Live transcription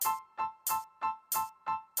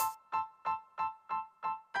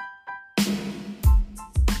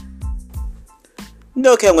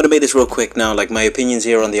Okay, I'm gonna make this real quick now. Like, my opinions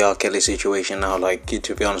here on the R. Kelly situation now. Like,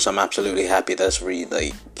 to be honest, I'm absolutely happy.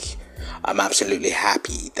 I'm absolutely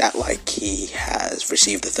happy that like he has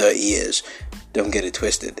received the 30 years. Don't get it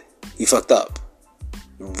twisted. He fucked up,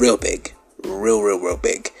 real big, real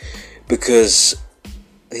big. Because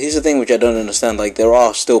here's the thing which I don't understand. Like, there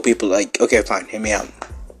are still people like, okay, fine, hear me out.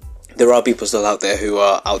 There are people still out there who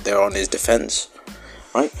are out there on his defense,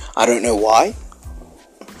 right? I don't know why,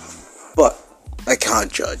 but I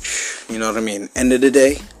can't judge. You know what I mean? End of the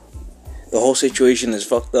day, the whole situation is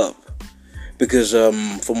fucked up. Because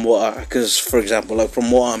for example, like from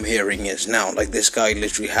what I'm hearing is now, like this guy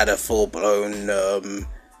literally had a full blown,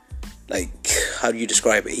 like, how do you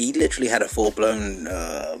describe it? He literally had a full blown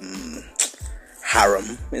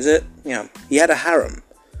harem. Is it? Yeah, he had a harem.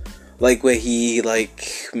 Like, where he,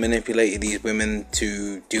 like, manipulated these women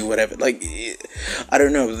to do whatever. Like, I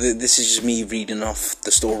don't know. This is just me reading off the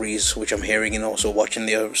stories which I'm hearing, and also watching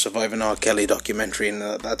the Surviving R. Kelly documentary. And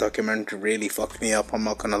that documentary really fucked me up, I'm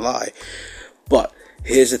not gonna lie. But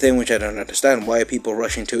here's the thing which I don't understand. Why are people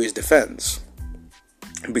rushing to his defense?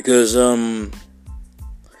 Because, no,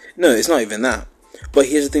 it's not even that. But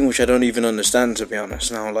here's the thing which I don't even understand, to be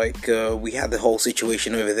honest. Now, like, we had the whole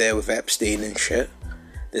situation over there with Epstein and shit.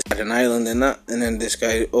 This had an island in that, and then this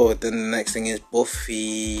guy, then the next thing is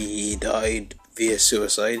Buffy died via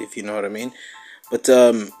suicide, if you know what I mean. But,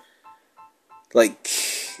 like,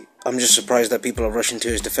 I'm just surprised that people are rushing to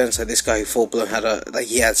his defense. Like, this guy full-blown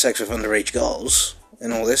he had sex with underage girls,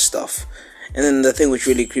 and all this stuff. And then the thing which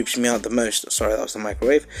really creeps me out the most, sorry, that was the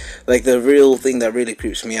microwave. Like, the real thing that really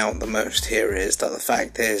creeps me out the most here is that the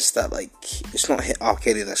fact is that, like, it's not R.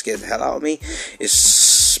 Kelly that scares the hell out of me,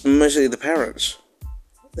 it's mostly the parents.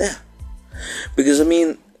 Yeah, because I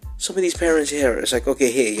mean, some of these parents here, it's like, okay,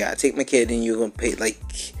 here, yeah, take my kid, and you're gonna pay. Like,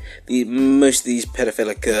 most of these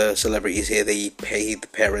pedophilic celebrities here, they pay the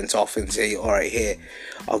parents off and say, all right, here,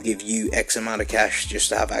 I'll give you X amount of cash just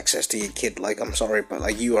to have access to your kid. Like, I'm sorry, but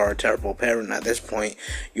like, you are a terrible parent at this point.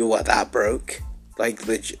 You are that broke.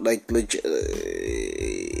 It's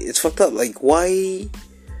fucked up. Like, why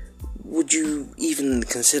would you even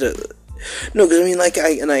consider? No, because I mean, like,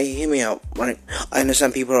 hear me out, right? I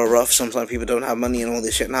understand people are rough, sometimes people don't have money and all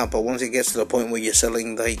this shit now, but once it gets to the point where you're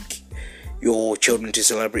selling, like, your children to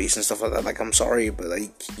celebrities and stuff like that, like, I'm sorry, but,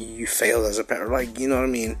 like, you failed as a parent, like, you know what I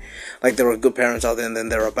mean? Like, there are good parents out there, and then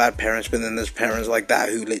there are bad parents, but then there's parents like that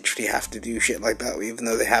who literally have to do shit like that, even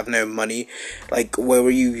though they have no money. Like, where were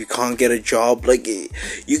you can't get a job? Like,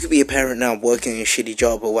 you could be a parent now working a shitty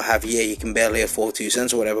job or what have you, you can barely afford 2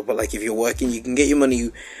 cents or whatever, but, like, if you're working, you can get your money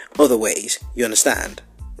other ways, you understand,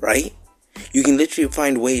 right? You can literally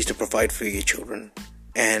find ways to provide for your children,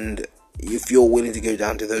 and if you're willing to go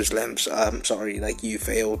down to those lengths, I'm sorry, like, you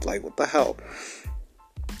failed, like, what the hell?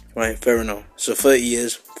 Right, fair enough. So 30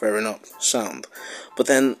 years, fair enough, sound. But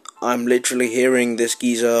then I'm literally hearing this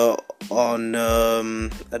geezer on,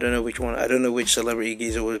 I don't know which one, I don't know which celebrity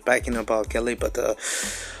geezer was backing up R. Kelly, but the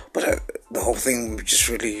whole thing just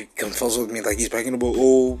really confuzzled me. Like, he's backing about,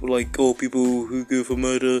 people who go for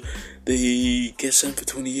murder, they get sent for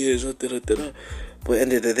 20 years, But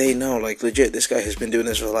end of the day, no, like, legit, this guy has been doing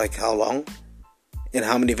this for, like, how long? And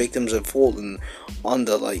how many victims have fallen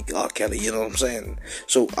under, like, R. Kelly, you know what I'm saying?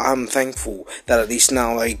 So I'm thankful that at least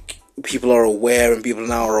now, like, people are aware and people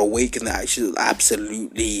now are awake and they're actually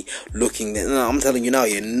absolutely looking. And I'm telling you now,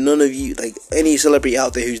 yeah, none of you, like, any celebrity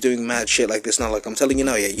out there who's doing mad shit like this now, like, I'm telling you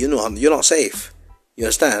now, yeah, you know, you're not safe. You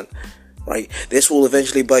understand? Right? This will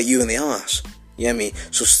eventually bite you in the ass. You know what I mean?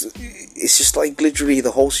 So it's just, like, literally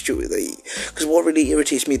the whole situation. Because what really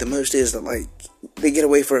irritates me the most is that, like, they get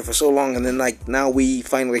away for it for so long, and then, like, now we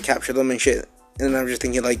finally capture them and shit. And I'm just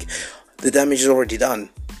thinking, like, the damage is already done.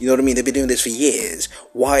 You know what I mean? They've been doing this for years.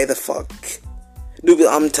 Why the fuck? No, but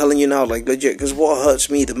I'm telling you now, like, legit, because what hurts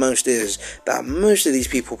me the most is that most of these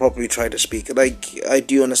people probably try to speak. Like, I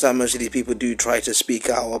do understand most of these people do try to speak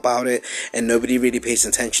out about it, and nobody really pays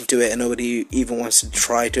attention to it, and nobody even wants to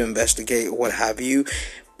try to investigate or what have you.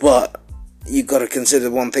 But you gotta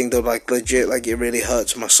consider one thing, though, like, legit, like, it really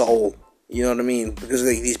hurts my soul. You know what I mean? Because,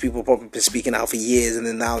 like, these people probably been speaking out for years, and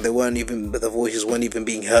then now the voices weren't even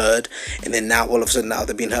being heard, and then now all of a sudden now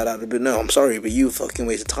they're being heard out of it. No, I'm sorry, but you fucking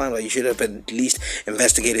wasted time. Like, you should have at least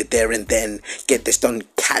investigated there and then, get this done,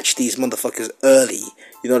 catch these motherfuckers early.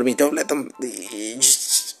 You know what I mean? Don't let them. Why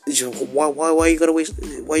you gotta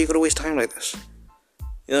waste time like this?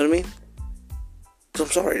 You know what I mean? Because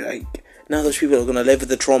I'm sorry, like, now those people are gonna live with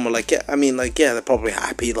the trauma. Like, yeah, I mean, like, yeah, they're probably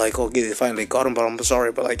happy, like, okay, they finally got him, but I'm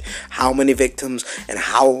sorry, but, like, how many victims and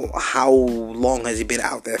how long has he been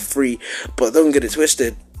out there free? But don't get it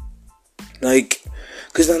twisted, like,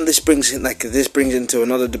 Because then this brings into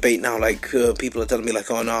another debate now. Like people are telling me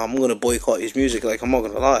like, oh no, I'm gonna boycott his music. Like I'm not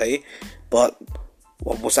gonna lie, but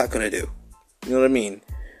what's that gonna do? You know what I mean?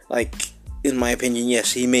 Like in my opinion,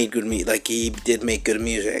 yes, he made good music. Like he did make good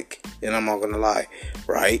music, and I'm not gonna lie,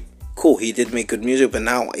 right? Cool, he did make good music, but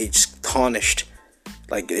now it's tarnished.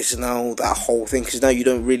 Like it's now that whole thing, because now you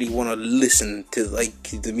don't really want to listen to like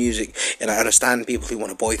the music. And I understand people who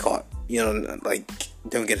want to boycott. You know, like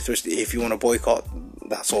don't get it twisted. If you want to boycott,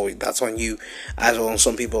 that's on you. As well,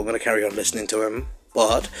 some people are going to carry on listening to him.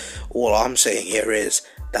 But all I'm saying here is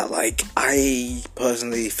that like I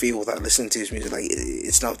personally feel that listening to his music, like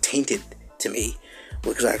it's now tainted to me,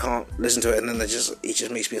 because I can't listen to it, and then it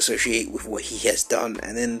just makes me associate with what he has done.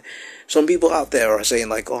 And then some people out there are saying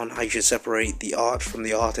like, oh, now you should separate the art from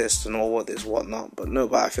the artist and all whatnot. But no,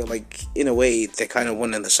 but I feel like in a way they're kind of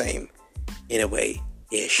one and the same, in a way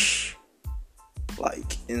ish.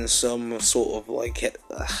 Like in some sort of like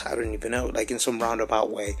I don't even know, like in some roundabout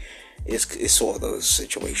way, it's sort of those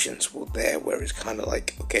situations where it's kind of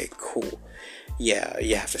like, okay, cool. Yeah,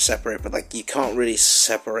 you have to separate, but like you can't really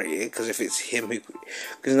separate it, because if it's him who,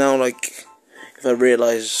 because now like if I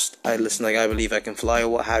realize I believe I can fly or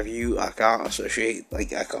what have you, I can't associate,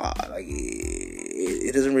 like I can't, like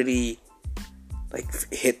it doesn't really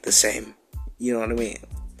like hit the same, you know what I mean?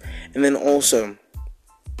 And then also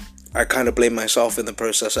I kind of blame myself in the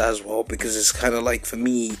process as well, because it's kind of like for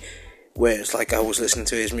me, where it's like I was listening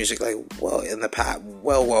to his music like in the past,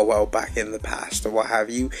 back in the past or what have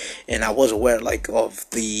you, and I was aware like of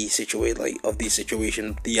the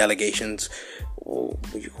situation, the allegations, or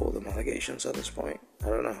would you call them allegations at this point? I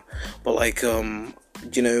don't know, but like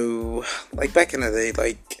you know, like back in the day,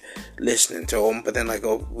 like listening to them, but then like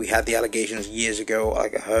we had the allegations years ago,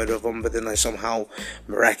 like I heard of them, but then I somehow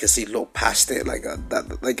miraculously looked past it, like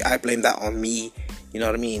that, like I blame that on me. You know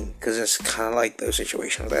what I mean? Because it's kind of like those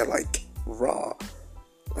situations where like raw,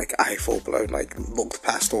 like I full blown like looked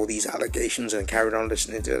past all these allegations and carried on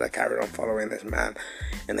listening to it. I carried on following this man,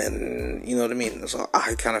 and then you know what I mean. So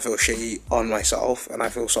I kind of feel shitty on myself, and I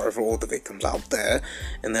feel sorry for all the victims out there.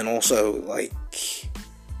 And then also like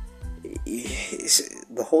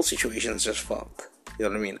the whole situation is just fucked. You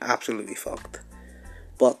know what I mean? Absolutely fucked.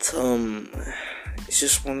 But it's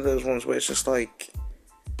just one of those ones where it's just like,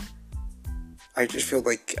 I just feel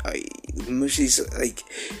like most of these, like,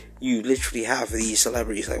 you literally have these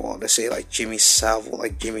celebrities, like, well, let's say, like, Jimmy Savile,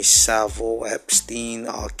 Epstein,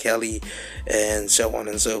 R. Kelly, and so on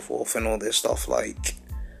and so forth, and all this stuff. Like,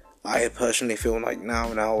 I personally feel like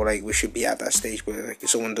now, like, we should be at that stage where, like, if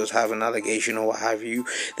someone does have an allegation or what have you,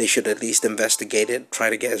 they should at least investigate it, try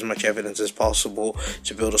to get as much evidence as possible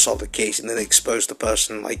to build a solid case, and then expose the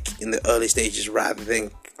person, like, in the early stages, rather than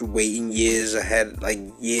waiting years ahead, like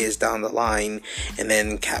years down the line, and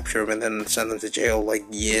then capture them and then send them to jail like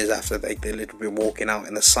years after, like they literally been walking out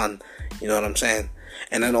in the sun. You know what I'm saying?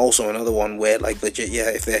 And then also another one where like legit, yeah,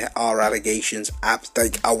 if there are allegations,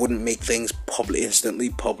 like I wouldn't make things instantly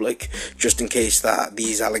public, just in case that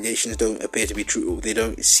these allegations don't appear to be true, or they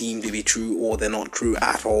don't seem to be true, or they're not true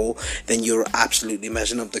at all. Then you're absolutely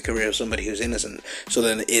messing up the career of somebody who's innocent. So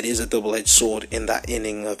then it is a double-edged sword in that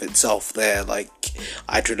inning of itself. There, like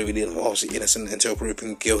I truly believe obviously innocent until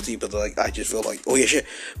proven guilty, but like I just feel like, oh yeah, shit,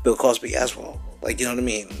 Bill Cosby as well. Like, you know what I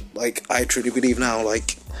mean? Like I truly believe now,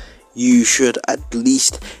 like, you should at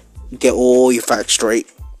least get all your facts straight,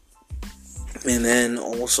 and then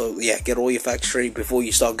also, yeah, get all your facts straight before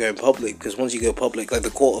you start going public, because once you go public, like the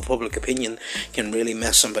court of public opinion can really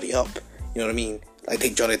mess somebody up. You know what I mean? Like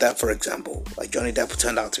take Johnny Depp for example. Like Johnny Depp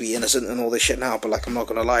turned out to be innocent and all this shit now, but like I'm not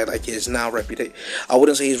gonna lie, like his now reputation, I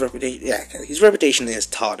wouldn't say his reputation, yeah, his reputation is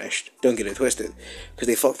tarnished, don't get it twisted, because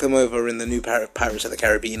they fucked him over in the new Pirates of the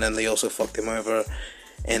Caribbean, and they also fucked him over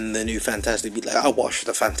in the new Fantastic Beast. Like I watched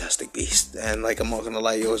the Fantastic Beast, and like I'm not gonna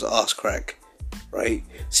lie, it was ass crack, right?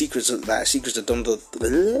 Secrets of Dumbledore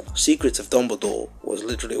was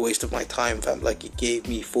literally a waste of my time, fam. Like it gave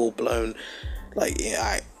me full blown, like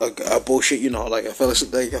yeah, bullshit. You know, like I fell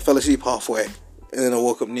asleep halfway, and then I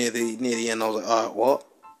woke up near the end. I was like, alright, what?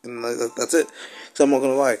 And that's it. So I'm not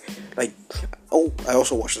gonna lie, like, oh, I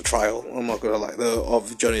also watched the trial, I'm not gonna lie,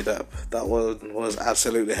 of Johnny Depp. That was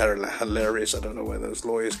absolutely hilarious. I don't know where those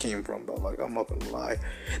lawyers came from, but like, I'm not gonna lie,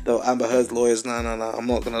 though Amber Heard's lawyers, nah, I'm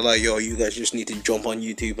not gonna lie, yo, you guys just need to jump on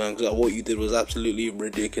YouTube, man, because what you did was absolutely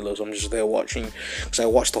ridiculous. I'm just there watching, because I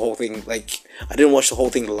watched the whole thing, like, I didn't watch the whole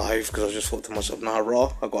thing live, because I just thought to myself, nah,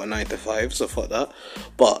 raw, I got a 9 to 5, so fuck that.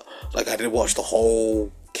 But like, I did watch the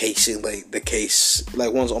whole casing, like the case,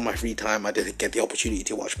 like once on my free time I did get the opportunity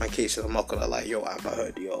to watch my case, and I'm not gonna lie, yo, Amber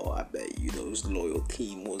Heard, yo, I bet you those loyal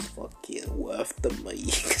team was fucking worth the money,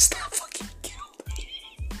 because that fucking killed me.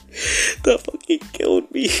 That fucking killed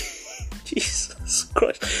me. Jesus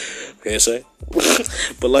Christ. Okay, so,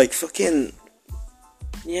 but like fucking,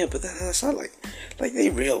 yeah, but that's not like they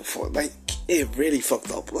real for like it really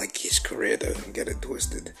fucked up like his career though. Don't get it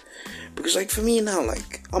twisted, because like for me now,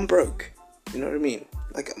 like I'm broke. You know what I mean?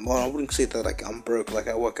 Like, well, I wouldn't say that like I'm broke. Like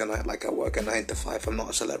I work a 9 to 5. I'm not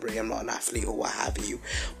a celebrity. I'm not an athlete or what have you.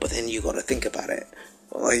 But then you got to think about it.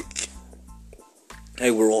 Like,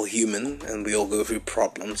 hey, we're all human and we all go through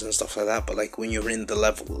problems and stuff like that. But like when you're in the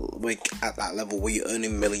level, like at that level where you're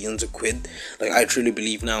earning millions of quid, like I truly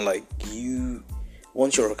believe now, like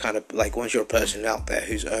once you're a person out there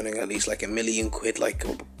who's earning at least like £1 million, like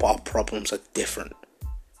our problems are different.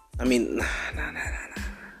 I mean, nah.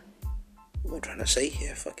 What am I trying to say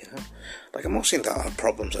here? Fucking hell. Like, I'm not saying that our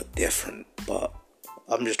problems are different, but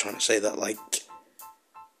I'm just trying to say that, like,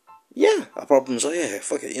 yeah, our problems are, yeah,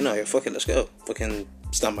 fuck it, fuck it, let's go. Fucking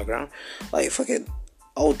stand my ground. Like, fuck it,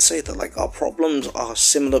 I would say that, like, our problems are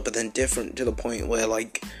similar, but then different to the point where,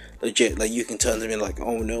 like, legit, like, you can turn to me like,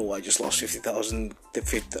 oh no, I just lost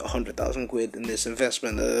 100,000 quid in this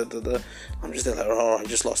investment, I'm just there like, oh, I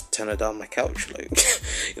just lost a tenner down my couch, like,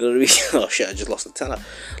 you know what I mean? Oh shit, I just lost a tenner.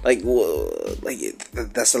 Like,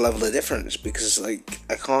 that's the level of difference, because, like,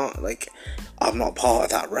 I can't, like, I'm not part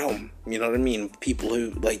of that realm, you know what I mean? People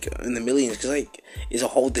who, like, in the millions, because, like, it's a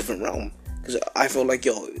whole different realm. Because I feel like,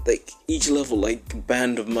 like, each level, like,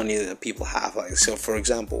 band of money that people have, like, so, for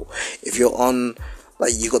example, if you're on,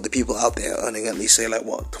 like, you got the people out there earning at least, say, like,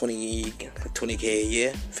 what, 20k a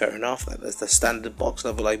year, fair enough, like, that's the standard box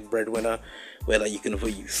level, like, breadwinner, where, like, you can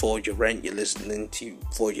afford your rent, you're listening to,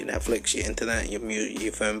 afford your Netflix, your internet, your music,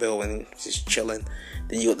 your phone bill, and just chilling.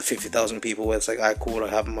 Then you got the 50,000 people where it's like, cool, I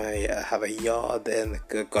have have a yard, and I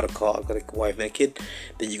got a car, I got a wife and a kid.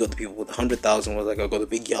 Then you got the people with 100,000 where it's like, I got a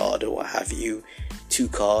big yard, or what have you, 2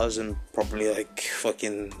 cars, and probably, like,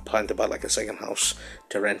 fucking plan to buy, like, a second house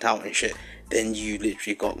to rent out and shit. Then you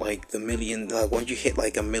literally got, like, the million, like, once you hit,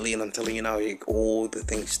 like, 1 million, I'm telling you now, like, all the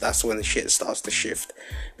things, that's when the shit starts to shift,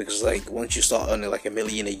 because, like, once you start earning, like, 1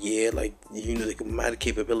 million a year, like, the mad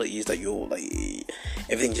capabilities that you're, like,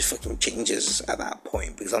 everything just fucking changes at that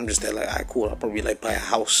point, because I'm just there, like, cool, I'll probably, like, buy a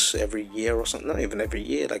house every year or something, not even every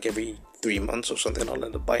year, like, every 3 months or something, I'll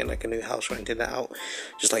end up buying, like, a new house, renting it out,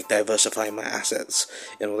 just, like, diversifying my assets,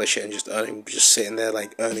 and all that shit, and just sitting there,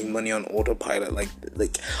 like, earning money on autopilot, like,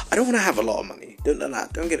 I don't want to have a lot of money,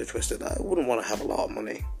 don't get it twisted, I wouldn't want to have a lot of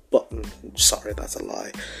money, but, sorry, that's a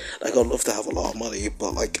lie, like, I'd love to have a lot of money,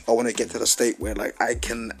 but, like, I want to get to the state where, like, I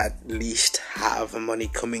can at least have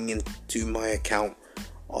money coming into my account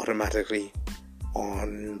automatically,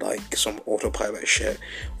 on, like, some autopilot shit,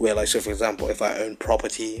 where, like, so for example, if I own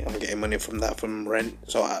property, I'm getting money from that, from rent,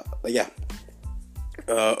 so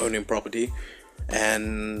owning property,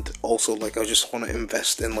 and also, like, I just want to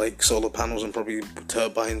invest in, like, solar panels and probably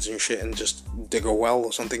turbines and shit, and just dig a well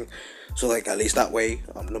or something, so, like, at least that way,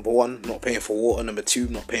 number 1, not paying for water, number 2,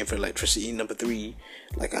 not paying for electricity, number 3,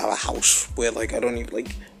 like, I have a house where, like, I don't need,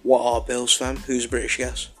 like, what are bills, fam? Who's British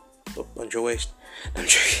gas? A bunch of waste. I'm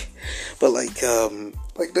joking. But, like,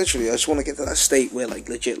 literally, I just want to get to that state where, like,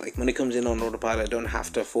 legit, like, when it comes in on autopilot, I don't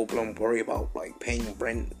have to full-blown worry about, like, paying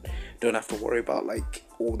rent, don't have to worry about, like,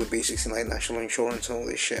 all the basics in, like, national insurance and all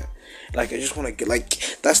this shit. Like, I just want to get,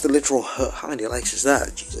 like, that's the literal hurt. How many likes is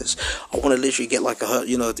that? Jesus. I want to literally get, like, a hurt,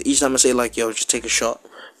 each time I say, like, yo, just take a shot,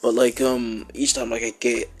 but, like, each time, like, I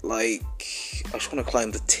get, like, I just want to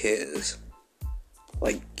climb the tiers.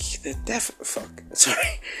 Like,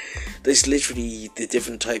 there's literally the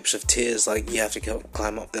different types of tiers, like, you have to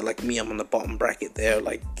climb up there. Like, me, I'm on the bottom bracket there,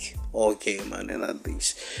 like, okay, man, and at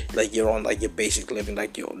least, like, you're on, like, your basic living,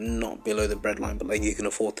 like, you're not below the breadline, but, like, you can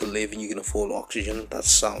afford to live, and you can afford oxygen, that's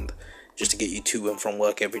sound, just to get you to and from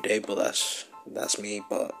work every day, but that's me,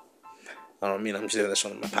 but, I don't mean, I'm just doing this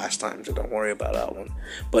on my pastime, so don't worry about that one.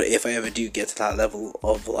 But if I ever do get to that level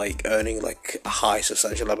of, like, earning, like, a high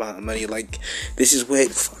substantial amount of money, like, this is where,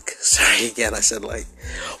 sorry again, I said, like,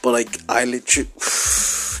 but, like, I literally,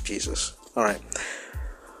 Jesus, alright,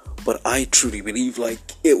 but I truly believe, like,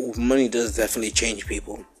 money does definitely change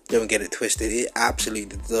people, don't get it twisted, it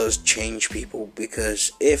absolutely does change people,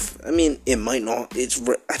 because it might not,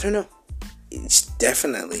 I don't know, it's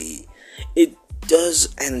definitely, it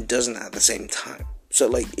does and doesn't at the same time. So,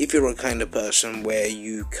 like, if you're a kind of person where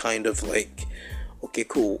you kind of, like, okay,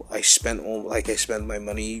 cool, I spend my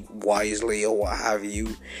money wisely or what have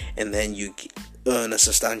you, and then you earn a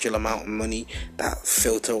substantial amount of money, that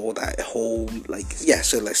filter or that whole, like, yeah,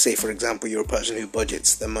 so let's say, for example, you're a person who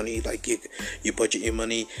budgets the money, like, you budget your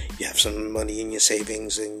money, you have some money in your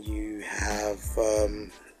savings, and you have,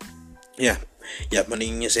 you have money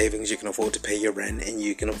in your savings, you can afford to pay your rent, and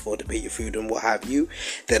you can afford to pay your food and what have you,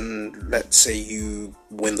 then let's say you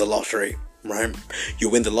win the lottery, right? You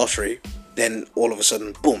win the lottery, then all of a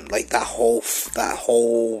sudden, boom, like that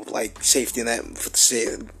whole like safety net,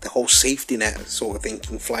 the whole safety net sort of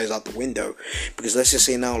thinking flies out the window. Because let's just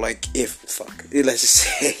say now, like, let's just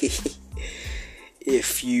say,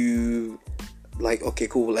 if you, like, okay,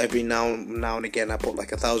 cool, every now and again I put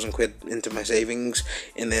like 1,000 quid into my savings,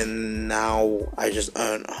 and then now I just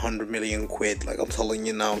earn 100 million quid, like, I'm telling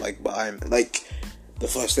you now, like, but I'm like, the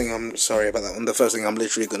first thing I'm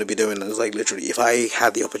literally going to be doing is, like, literally, if I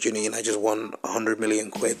had the opportunity and I just won 100 million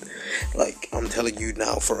quid, like, I'm telling you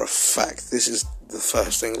now for a fact, this is the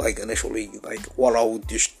first thing, like, initially, like, what I would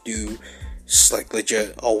just do is, like,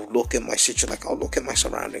 legit, I'll look at my situation, like, I'll look at my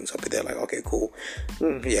surroundings, I'll be there, like, okay, cool,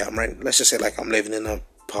 yeah, I'm right, let's just say, like, I'm living in an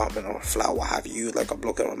apartment or a flat, what have you, like, I'm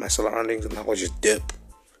looking at my surroundings, and I'll just dip.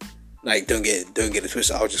 Like, don't get it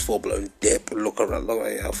twisted. I'll just full blown dip, look around,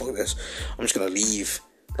 yeah, fuck this. I'm just gonna leave.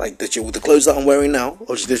 Like, with the clothes that I'm wearing now,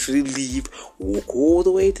 I'll just literally leave, walk all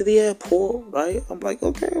the way to the airport, right? I'm like,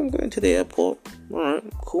 okay, I'm going to the airport.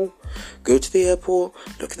 Alright, cool. Go to the airport,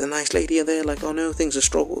 look at the nice lady there, like, oh no, things are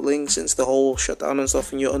struggling since the whole shutdown and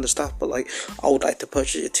stuff, and you're understaffed, but, like, I would like to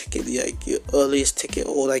purchase a ticket, like, your earliest ticket,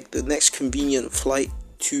 or, like, the next convenient flight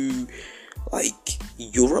to, like,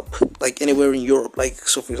 Europe, like, anywhere in Europe, like,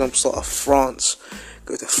 so for example, start of France,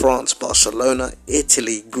 go to France, Barcelona,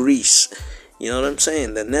 Italy, Greece, you know what I'm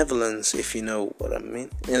saying, the Netherlands, if you know what I mean,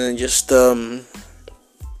 and then just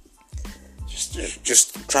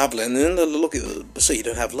traveling, and then look at, so you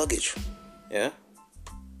don't have luggage, yeah,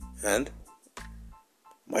 and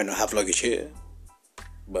might not have luggage here,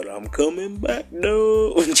 but I'm coming back,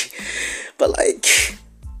 no, but, like,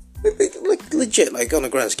 legit, like, on a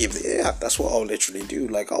grand scheme, yeah, that's what I'll literally do.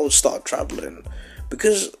 Like, I'll start traveling,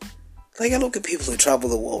 because, like, I look at people who travel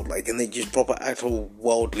the world, like, and they just proper act all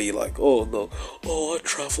worldly, like, oh no, I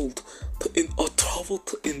traveled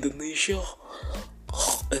to Indonesia,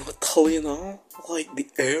 and I tell you now, like, the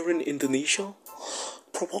air in Indonesia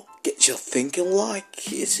proper gets you thinking, like,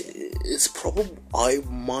 it's proper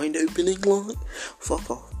mind opening, like,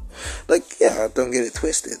 fuck off. Like, yeah, don't get it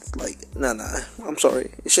twisted. Like, nah, I'm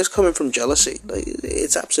sorry. It's just coming from jealousy. Like,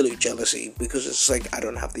 it's absolute jealousy, because it's like, I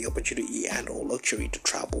don't have the opportunity and or luxury to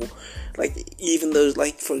travel. Like, even those,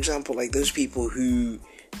 like, for example, like, those people who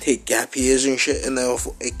take gap years and shit, and they're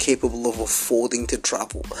capable of affording to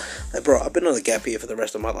travel. Like, bro, I've been on a gap year for the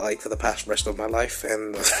rest of my life,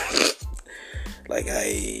 and like,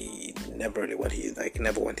 I never really went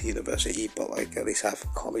to university, but, like, at least have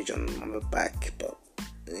college on my back, but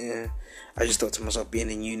yeah, I just thought to myself, being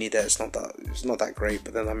in uni there, it's not that great,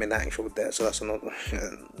 but then I'm in actual debt, so that's another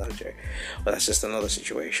no joke, but that's just another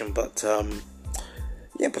situation. But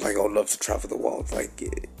yeah, but, like, I would love to travel the world. Like,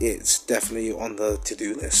 it's definitely on the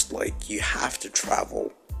to-do list. Like, you have to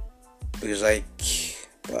travel, because, like,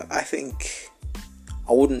 but I think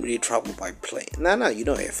I wouldn't really travel by plane. No, you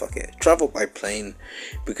know, yeah, fuck it, travel by plane,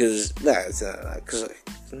 because that's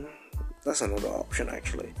another option,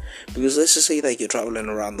 actually. Because let's just say, like, you're traveling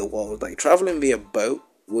around the world. Like, traveling via boat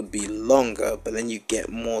would be longer, but then you get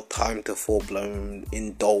more time to full-blown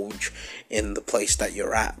indulge in the place that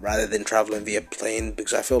you're at, rather than traveling via plane.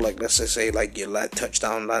 Because I feel like, let's just say, like, you land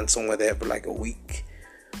somewhere there for, like, a week,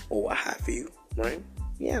 or what have you, right?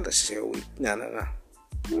 Yeah, let's say a week. No.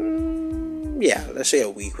 Yeah, let's say a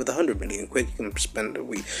week. With 100 million quid, you can spend a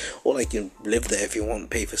week, or, like, you live there if you want,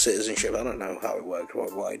 pay for citizenship. I don't know how it works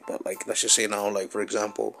worldwide, but, like, let's just say now, like, for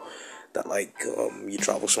example, that, like, you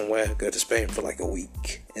travel somewhere, go to Spain for, like, a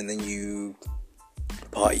week, and then you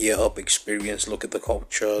party it up, experience, look at the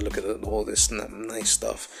culture, look at all this nice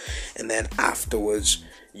stuff, and then afterwards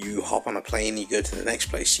you hop on a plane, you go to the next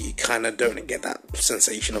place. So you kind of don't get that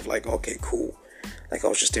sensation of, like, okay, cool, like, I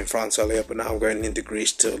was just in France earlier, but now I'm going into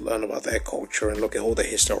Greece to learn about their culture and look at all the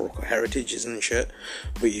historical heritages and shit.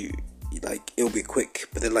 But like, it'll be quick,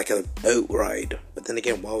 but then, like, a boat ride. But then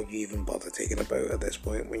again, why would you even bother taking a boat at this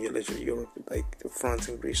point when you're literally Europe, like, France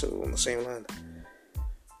and Greece are on the same land?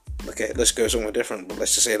 Okay, let's go somewhere different, but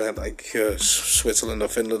let's just say that, like, Switzerland or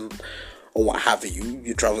Finland or what have you,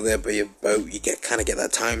 you travel there by your boat, you get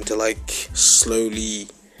that time to, like, slowly,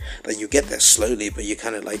 like, you get there slowly, but you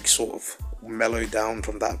kind of, like, sort of mellow down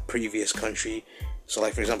from that previous country. So,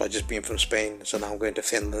 like, for example, I just been from Spain, so now I'm going to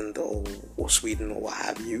Finland or Sweden or what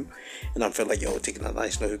have you, and I'm feeling like, yo, taking a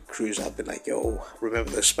nice little cruise. I've been like, yo, remember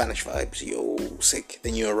those Spanish vibes, yo, sick.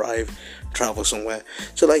 Then you arrive, travel somewhere.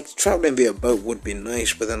 So, like, traveling via boat would be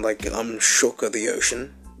nice, but then, like, I'm shook at the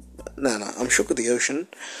ocean. I'm shook at the ocean.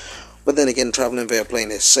 But then again, traveling via plane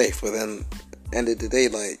is safe, but then end of the day,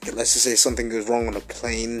 like, let's just say something goes wrong on a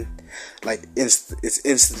plane, like, it's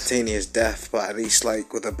instantaneous death, but at least,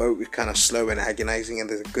 like, with a boat, it's kind of slow and agonizing, and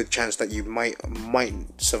there's a good chance that you might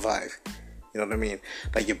survive. You know what I mean?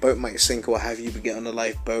 Like, your boat might sink or have you, but get on a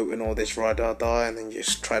lifeboat and all this rah-da-da, and then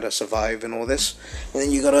just try to survive and all this. And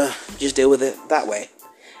then you gotta just deal with it that way.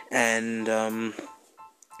 And,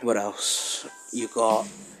 what else? You got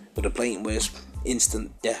with a plane where it's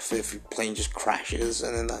instant death if your plane just crashes,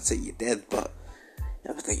 and then that's it, you're dead. But,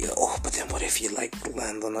 yeah, but then what if you, like,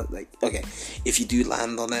 land on it? Like, okay, if you do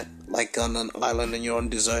land on it, like, on an island and you're on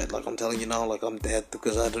desert, like, I'm telling you now, like, I'm dead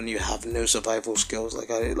because I don't even have no survival skills. Like,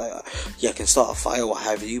 I can start a fire, what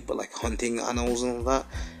have you, but, like, hunting animals and all that,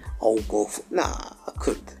 I'll go I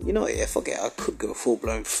could, you know, yeah, fuck it, I could go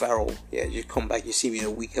full-blown feral. Yeah, you come back, you see me a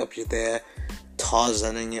week up, you're there,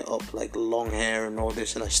 Tarzaning it up, like, long hair and all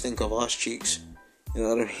this, and I stink of arse cheeks. You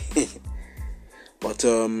know what I mean? But,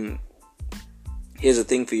 here's the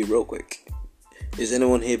thing for you real quick. Has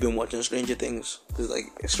anyone here been watching Stranger Things? Because, like,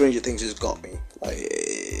 Stranger Things has got me. Like,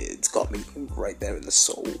 it's got me right there in the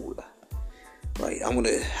soul. Right, I'm going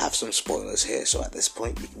to have some spoilers here, so at this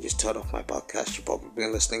point you can just turn off my podcast. You've probably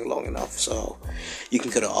been listening long enough, so you can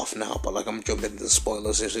cut it off now, but, like, I'm jumping into the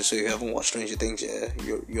spoilers, so if you haven't watched Stranger Things, yeah,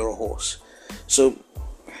 you're a horse. So,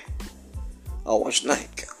 I watched,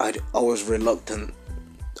 like, I was reluctant.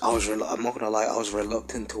 I'm not gonna lie, I was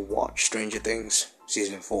reluctant to watch Stranger Things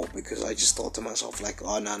Season 4 because I just thought to myself, like,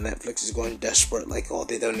 oh, now Netflix is going desperate, like, oh,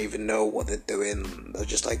 they don't even know what they're doing. They're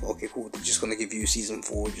just like, okay, cool, they're just gonna give you Season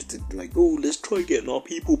 4 just to, like, oh, let's try getting our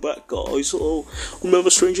people back, guys. Oh, remember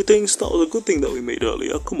Stranger Things? That was a good thing that we made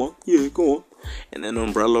earlier. Come on, yeah, go on. And then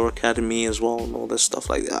Umbrella Academy as well, and all this stuff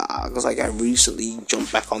like that. Because, like, I recently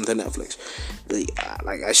jumped back onto Netflix.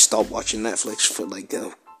 Like, I stopped watching Netflix for, like,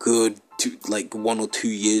 a good 1 or 2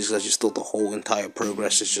 years. I just thought the whole entire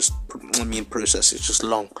process is just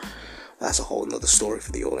long. That's a whole nother story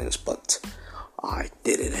for the audience, but I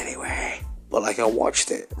did it anyway. But, like, I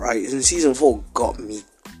watched it, right? And Season 4 got me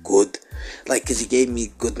good. Like, because he gave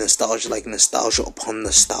me good nostalgia, like, nostalgia upon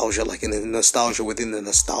nostalgia, like, in the nostalgia within the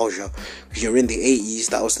nostalgia. Because you're in the 80s,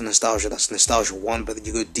 that was the nostalgia, that's nostalgia 1, but then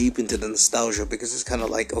you go deep into the nostalgia, because it's kind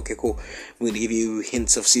of like, okay, cool, I'm going to give you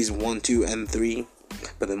hints of Season 1, 2, and 3,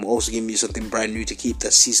 but then we're also giving you something brand new to keep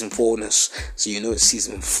that Season 4-ness, so you know it's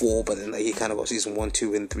Season 4, but then, like, you kind of got Season 1,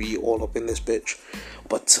 2, and 3 all up in this bitch.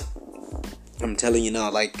 But I'm telling you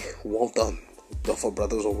now, like, well done, Duffer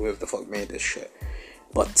Brothers, or whoever the fuck made this shit.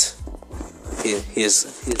 But here's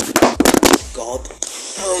God.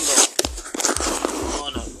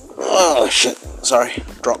 Oh no. Oh shit. Sorry,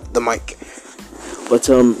 dropped the mic. But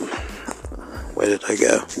where did I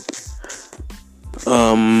go?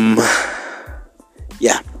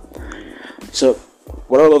 Yeah. So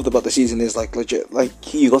what I loved about the season is, like, legit,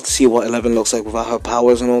 like, you got to see what Eleven looks like without her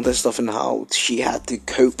powers and all this stuff, and how she had to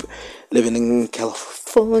cope living in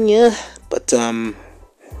California. But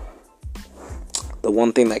the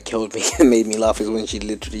one thing that killed me and made me laugh is when she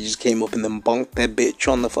literally just came up and then bonked that bitch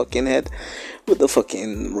on the fucking head with the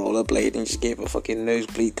fucking rollerblade and just gave her fucking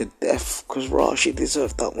nosebleed to death. Because, raw, she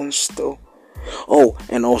deserved that one still. Oh,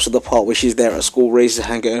 and also the part where she's there at school, raises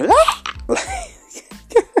her hand going, ah!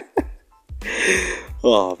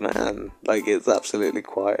 Oh, man. Like, it's absolutely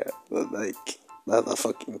quiet. But, like, that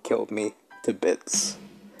fucking killed me to bits.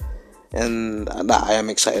 And that I am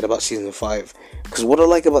excited about Season 5. Because what I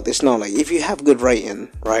like about this now, like, if you have good writing,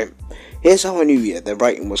 right, here's how I knew, yeah, the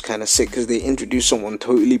writing was kind of sick, because they introduced someone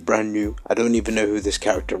totally brand new. I don't even know who this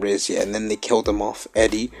character is yet, and then they killed him off,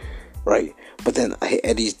 Eddie, right, but then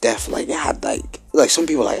Eddie's death, like, it had, like, some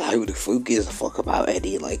people are like, who the fuck gives a fuck about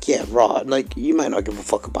Eddie? Like, yeah, raw, like, you might not give a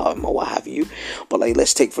fuck about him or what have you, but, like,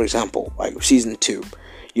 let's take, for example, like, Season 2,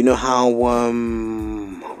 you know how,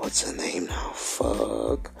 what's her name now,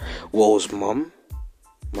 fuck, Will's mum,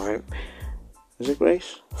 right, is it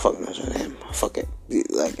Grace? Fuck knows her name. Fuck it.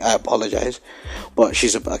 Like, I apologize. But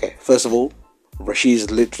she's okay, first of all, she's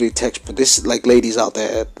literally textbook. This, like, ladies out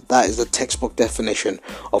there, that is the textbook definition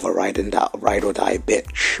of a ride or die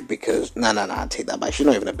bitch. Because, nah, take that back. She's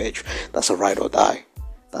not even a bitch. That's a ride or die.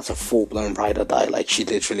 That's a full-blown ride or die. Like, she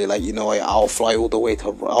literally, like, you know, I'll fly all the way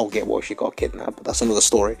to, I'll get where she got kidnapped. But that's another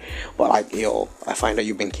story. But, like, yo, I find out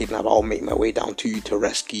you've been kidnapped, I'll make my way down to you to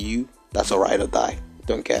rescue you. That's a ride or die.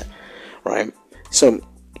 Don't care. Right? So,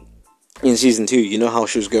 in Season 2, you know how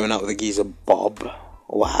she was going out with the geezer Bob,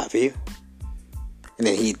 or what have you? And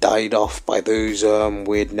then he died off by those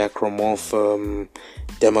weird necromorph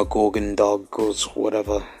Demogorgon dogs,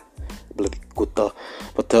 whatever. Bloody gutta.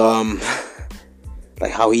 But,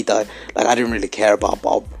 like, how he died. Like, I didn't really care about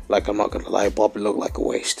Bob. Like, I'm not gonna lie, Bob looked like a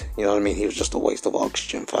waste. You know what I mean? He was just a waste of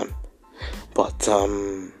oxygen, fam. But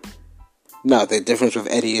no, the difference with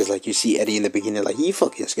Eddie is like you see Eddie in the beginning, like he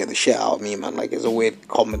fucking scared the shit out of me, man. Like it's a weird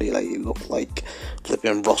comedy, like he looked like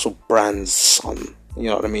flipping Russell Brand's son. You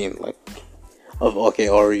know what I mean? Like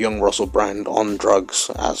or a young Russell Brand on drugs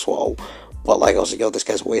as well. But like I was like, yo, this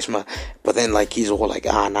guy's a waste man. But then like he's all like,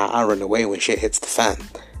 nah, I run away when shit hits the fan.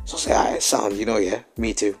 So I say, alright, sound, yeah,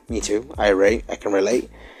 me too. I can relate.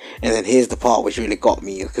 And then here's the part which really got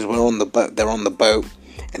me, because we're on the boat, they're on the boat,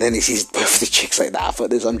 and then he sees both the chicks like, nah, for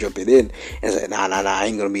this, I'm jumping in. And he's like, nah, I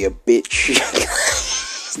ain't gonna be a bitch.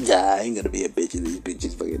 Yeah, I ain't gonna be a bitch, and these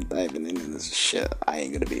bitches fucking diving in this shit. I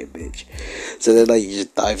ain't gonna be a bitch. So then like he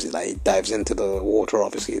just dives into the water,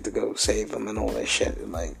 obviously, to go save them and all that shit,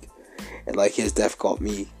 and like his death got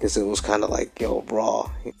me, because it was kind of like, yo, bro,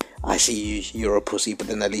 I see you're a pussy, but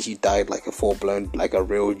then at least you died like a full-blown, like a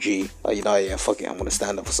real G. Like, yeah, fuck it, I'm gonna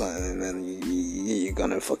stand up for something, and then you're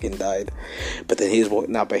gonna fucking died. But then here's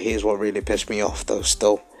what really pissed me off, though,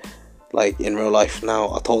 still. Like, in real life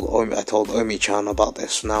now, I told Omi-chan about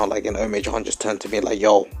this now, like, and Omi-chan just turned to me like,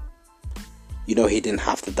 yo, he didn't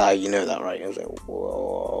have to die, you know that, right? I was like,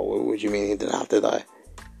 whoa, what do you mean he didn't have to die?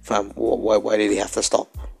 Fam, why did he have to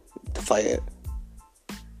stop to fight it?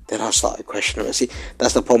 Then I started questioning it. See,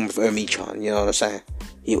 that's the problem with Omi-chan, you know what I'm saying?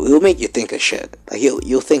 He'll make you think of shit. Like,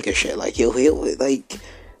 you'll think of shit. Like, he'll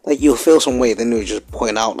you'll feel some way, then he'll just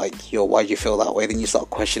point out, like, yo, why'd you feel that way? Then you start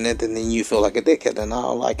questioning it, and then you feel like a dickhead. And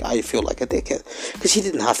now, like, I feel like a dickhead. Because he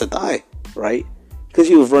didn't have to die, right? Because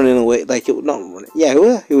he was running away, like, he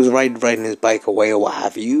was riding his bike away or what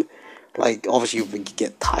have you. Like, obviously, you would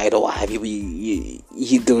get tired or what have you,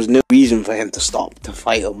 but there was no reason for him to stop to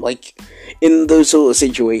fight him. Like, in those sort of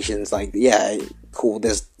situations, like, yeah, cool,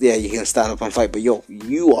 you can stand up and fight, but yo,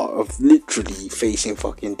 you are literally facing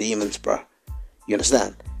fucking demons, bruh. You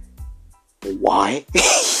understand? Why?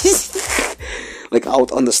 Like, I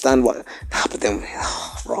would understand what, but then,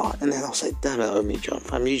 right, and then I was like, damn it, Omi-chan,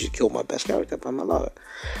 fam, you just killed my best character, fam, I love it.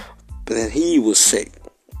 But then he was sick.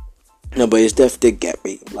 No, but his death did get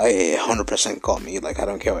me. Like, it 100% got me. Like, I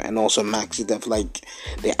don't care. And also Max's death, like,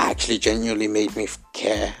 they actually genuinely made me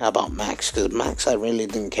care about Max. Because Max, I really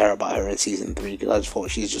didn't care about her in season 3. Because I just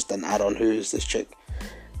thought she's just an add-on. Who is this chick?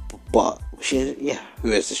 But,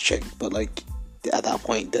 who is this chick? But, like, at that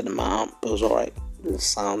point, it didn't matter. It was alright. It was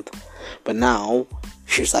sound. But now,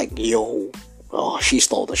 she's like, yo, she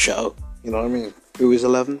stole the show. You know what I mean? Who is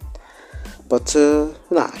 11? But,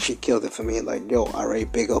 she killed it for me. Like, yo, RA,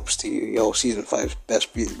 big ups to you. Yo, season 5's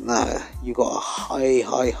best beat. You got a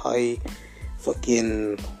high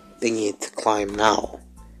fucking thingy to climb now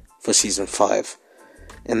for season 5.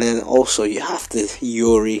 And then also, you have to,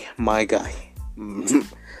 Yuri, my guy.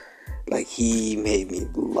 Like, he made me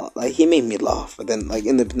laugh. But then, like,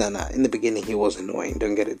 in the beginning, he was annoying.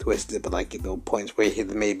 Don't get it twisted. But, like, the points where he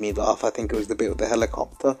made me laugh, I think it was the bit with the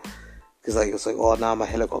helicopter. Because, like, it's like, oh, nah, my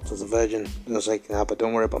helicopter's a virgin. And I was like, nah, but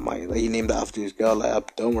don't worry about he named it after his girl.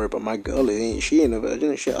 Like, don't worry about my girl. She ain't a virgin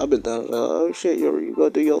and shit. I've been done. Oh, shit, you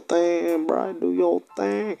gotta do your thing, bro. Do your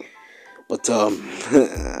thing. But,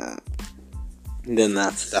 then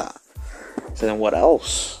that's that. So then what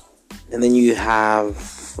else? And then you have,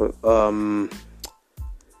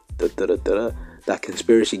 that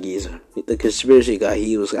conspiracy geezer. The conspiracy guy,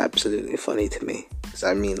 he was absolutely funny to me. Because,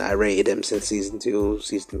 I mean, I rated him since season 2,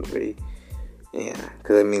 season 3. Yeah,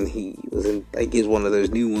 because, I mean, he wasn't, like, he's one of those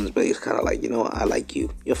new ones, but he's kind of like, you know what, I like you.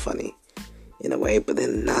 You're funny. In a way. But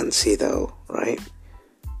then Nancy, though, right?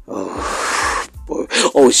 Oh, boy.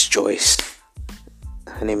 Oh, it's Joyce.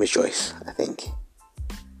 Her name is Joyce, I think.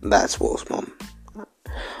 That's Will's mom.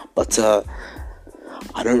 But,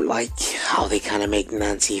 I don't like how they kind of make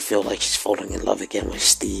Nancy feel like she's falling in love again with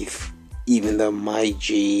Steve. Even though my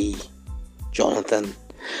G, Jonathan.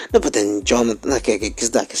 No, but then Jonathan, okay,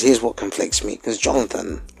 because here's what conflicts me. Because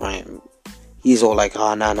Jonathan, right, he's all like,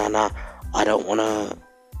 nah, I don't want to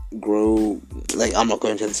grow, like, I'm not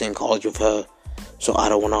going to the same college with her. So I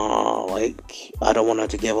don't want her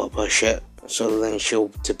to give up her shit. So then she'll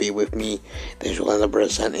to be with me. Then she'll end up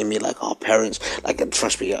representing me like our parents. Like, and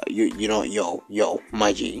trust me, you know, yo,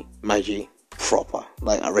 my G, proper.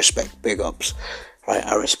 Like, I respect big ups, right?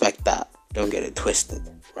 I respect that. Don't get it twisted,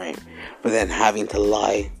 right? But then having to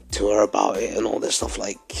lie to her about it and all this stuff,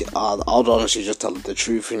 like, I'll honestly just tell her the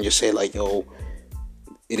truth and just say, like, yo,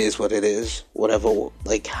 it is what it is. Whatever,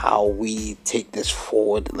 like, how we take this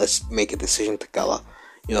forward, let's make a decision together.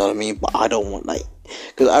 You know what I mean? But I don't want, like,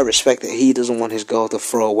 because I respect that he doesn't want his girl to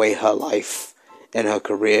throw away her life and her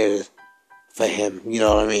career for him. You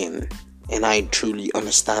know what I mean? And I truly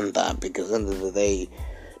understand that, because at the end of the day,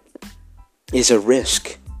 it's a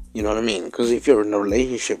risk. You know what I mean? Because if you're in a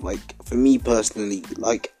relationship, like, for me personally,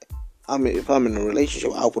 like, I mean, if I'm in a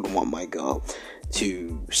relationship, I wouldn't want my girl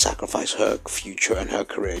to sacrifice her future and her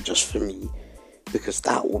career just for me, because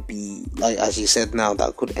that would be, like, as you said now,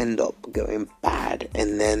 that could end up going bad,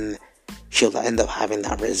 and then she'll end up having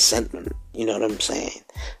that resentment, you know what I'm saying?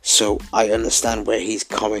 So I understand where he's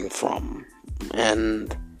coming from,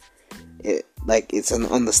 and it's an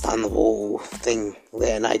understandable thing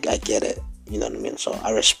there, and I get it, you know what I mean? So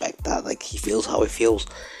I respect that, like, he feels how he feels.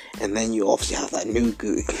 And then you obviously have that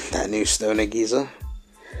new stoner geezer.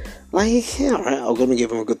 Like, yeah, alright, I'm gonna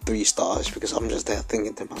give him a good 3 stars, because I'm just there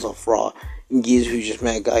thinking to myself, raw, geezer who just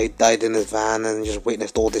met a guy who died in his van and just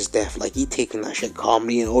witnessed all this death, like, he taking that shit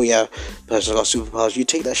calmly, and oh yeah, person got superpowers, you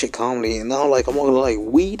take that shit calmly, and now, like, I'm not gonna lie,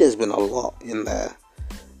 weed has been a lot in there.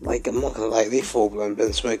 Like, I'm not gonna lie, they full-blown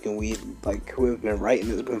been smoking weed, like, whoever's been writing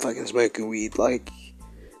has been fucking smoking weed, like,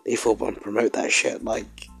 they full-blown promote that shit,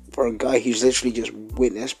 like, for a guy who's literally just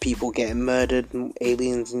witnessed people getting murdered and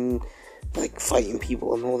aliens and like fighting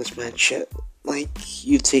people and all this mad shit. Like,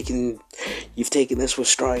 you've taken this with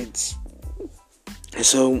strides.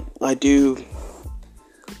 So I do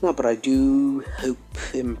hope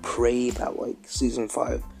and pray that like season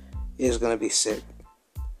 5 is gonna be sick.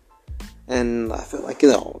 And I feel like,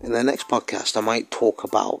 in the next podcast I might talk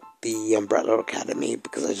about the Umbrella Academy,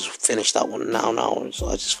 because I just finished that one now, so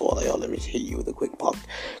I just thought, like, let me hit you with a quick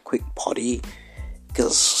potty,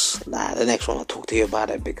 because the next one I'll talk to you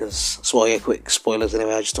about it, because, so I get quick spoilers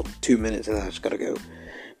anyway, I just took 2 minutes and I just gotta go,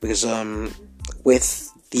 because,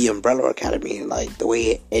 with the Umbrella Academy, like, the way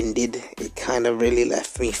it ended, it kind of really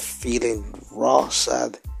left me feeling raw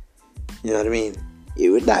sad, you know what I mean? It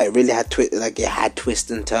really had it had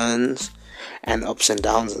twists and turns, and ups and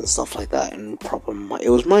downs and stuff like that, and it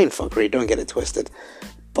was mindfuckery, don't get it twisted,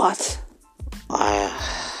 but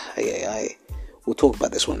I we'll talk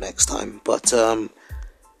about this one next time, but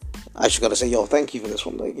I just gotta say, thank you for this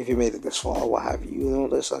one, like, if you made it this far, what have you,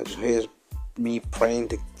 this, here's me praying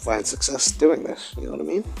to find success doing this, you know what I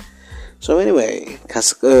mean? So anyway,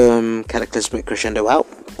 Cataclysmic Crescendo out,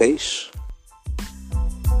 peace.